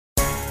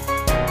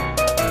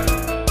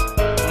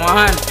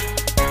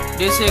100.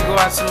 This here go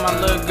out to my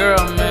little girl,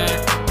 man.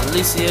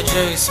 Alicia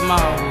J.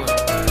 Smallwood.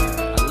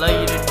 I love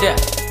you to death.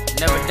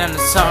 Never done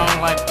a song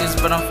like this,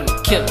 but I'm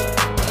finna kill it.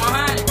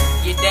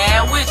 100. Your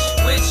dad wish.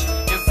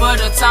 And for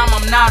the time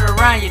I'm not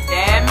around, your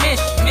dad miss.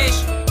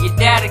 Your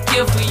dad'll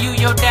kill for you,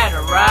 your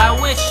dad'll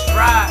ride with you.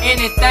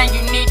 Anything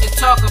you need to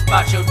talk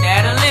about, your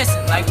dad'll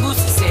listen. Like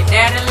Boosie said,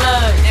 daddy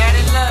love.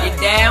 Your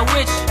dad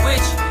wish.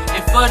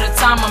 And for the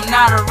time I'm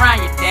not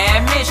around, your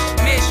dad miss.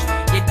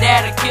 Your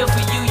dad'll kill for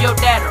you, your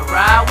dad'll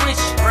ride with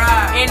you.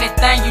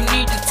 Anything you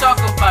need to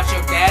talk about, your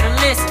dad'll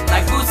listen.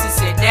 Like Boosie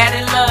said, daddy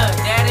love.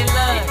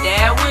 Your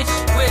dad wish.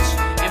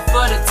 And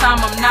for the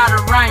time I'm not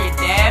around, your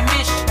dad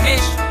miss.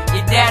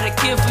 Your dad'll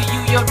kill for you,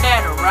 your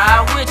dad'll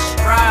ride with you.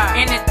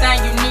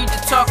 Anything you need to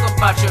talk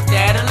about, your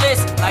dad'll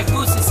listen. Like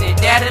Boosie said,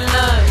 daddy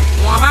love.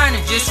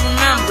 100, just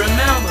remember.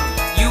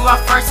 You are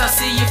first, I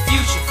see your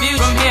future.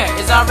 From here,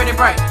 it's already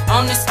bright.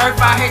 On this earth,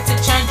 I hate to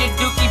change your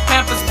dookie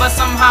pampers, but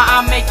somehow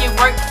I make it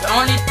work. The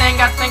only thing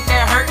I think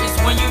that hurt is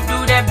when you do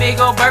that big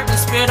old burp and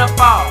spit up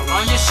all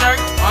on your shirt,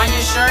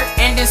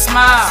 and then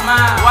smile.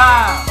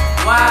 Wow.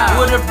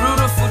 What a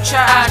beautiful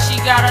child.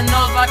 She got a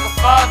nose like a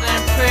father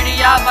and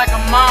pretty eyes like a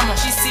mama.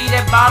 She see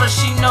that bottle,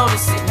 she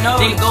notice it.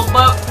 Then go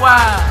buck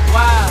wild.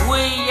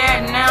 Where you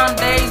at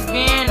nowadays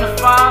being a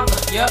father?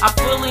 I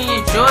fully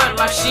enjoy it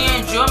like she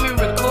enjoy me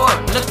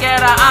recording. Look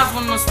at her eyes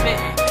when I'm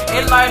spitting.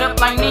 It light up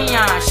like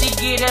neon. She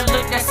get that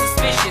look that's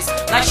suspicious,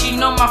 like she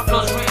know my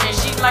flow's written.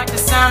 She like the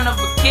sound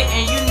of a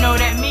kitten. You know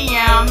that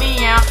meow.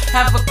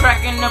 Have her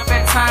cracking up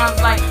at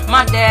times like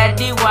my dad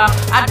did. Wow,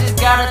 I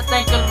just gotta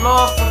thank the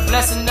Lord for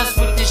blessing us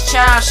with this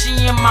child. She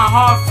in my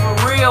heart for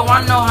real. I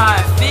know how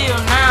it feel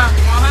now.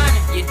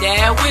 100. Your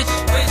dad wish.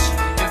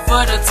 And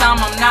for the time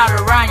I'm not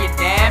around, your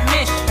dad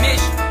miss.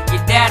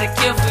 Your dad'll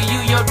kill for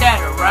you, your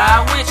dad'll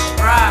ride with you.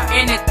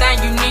 Anything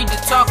you need to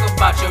talk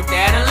about, your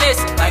dad'll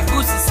listen. Like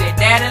Boosie said,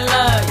 daddy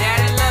love.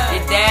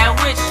 Your dad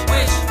wish.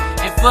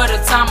 And for the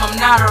time I'm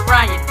not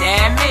around, your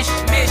dad miss.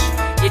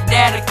 Your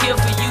dad'll kill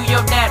for you,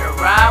 your dad'll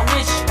ride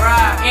with you.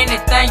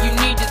 Anything you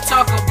need to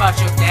talk about,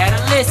 your dad'll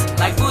listen.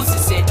 Like Boosie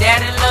said,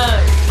 daddy love.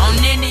 On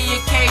any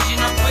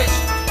occasion I'm with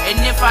you. And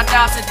if I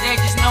die today,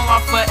 just know I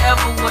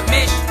forever would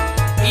miss you.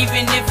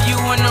 Even if you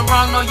in the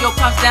wrong, know your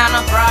pops down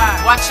the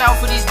ride. Watch out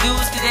for these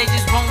dudes, cause they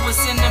just want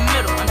what's in the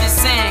middle. I'm just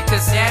saying,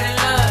 cause daddy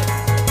love.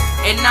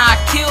 And now I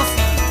kill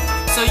for you,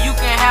 so you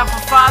can have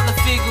a father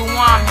figure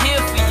while I'm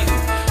here for you.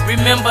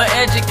 Remember,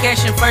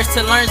 education first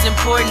to learn's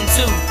important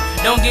too.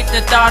 Don't get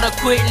the thought of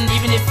quitting,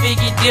 even if it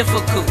get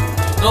difficult.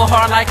 Go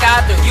hard like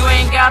I do. You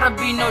ain't gotta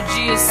be no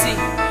GSC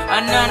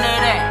or none of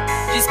that.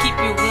 Just keep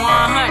it 100,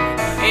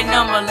 and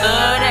I'ma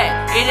love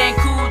that. It ain't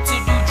cool to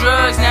do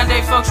drugs, now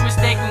they folks wish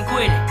they can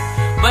quit it,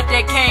 but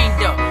they can't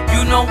though.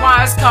 You know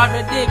why it's called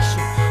addiction.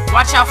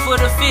 Watch out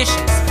for the fishes,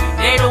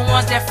 they the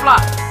ones that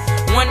flop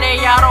when they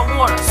out of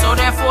water, so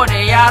therefore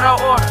they out of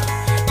order.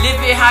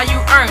 Live it how you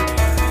earn it.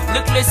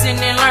 Look, listen,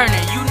 and learn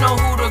it. You know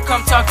who to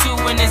come talk to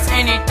when it's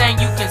anything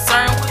you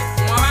concerned with.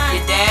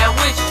 Your dad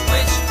wish.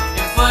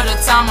 And for the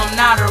time I'm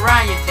not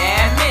around, your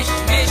dad miss.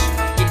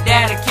 Your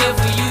dad'll kill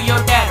for you,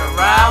 your dad'll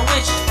ride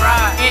with you.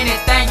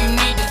 Anything you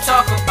need to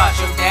talk about,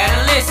 your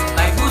dad'll listen.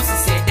 Like Boosie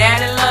said,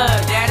 daddy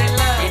love.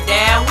 Your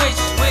dad wish.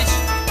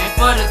 And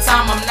for the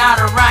time I'm not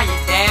around,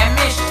 your dad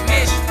miss.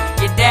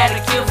 Your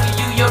dad'll kill for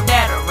you, your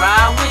dad'll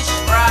ride with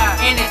you.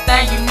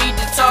 Anything you need